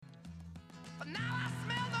But now I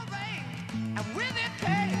smell the rain, and with it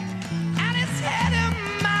pain, and it's heading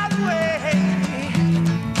my way.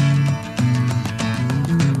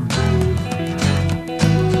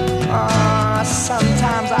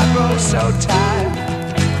 Sometimes I grow so tired,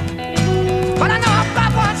 but I know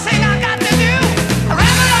about one thing I got to do. I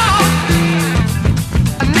ramble on,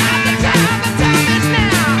 and now the time is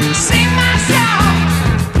now. Sing my song.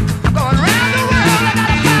 I'm going round the world. I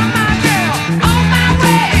gotta find my girl on my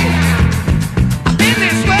way. I've been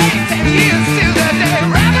this way 10 years to the day.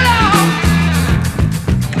 Ramble on,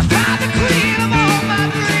 I find the queen of all my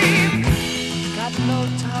dreams. Got no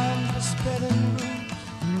time for spreading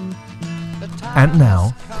news. And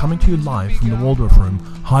now, coming to you live from the Waldorf Room,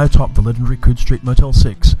 high atop the legendary Coode Street Motel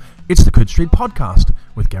 6, it's the Coode Street Podcast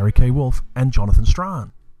with Gary K. Wolfe and Jonathan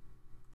Strahan.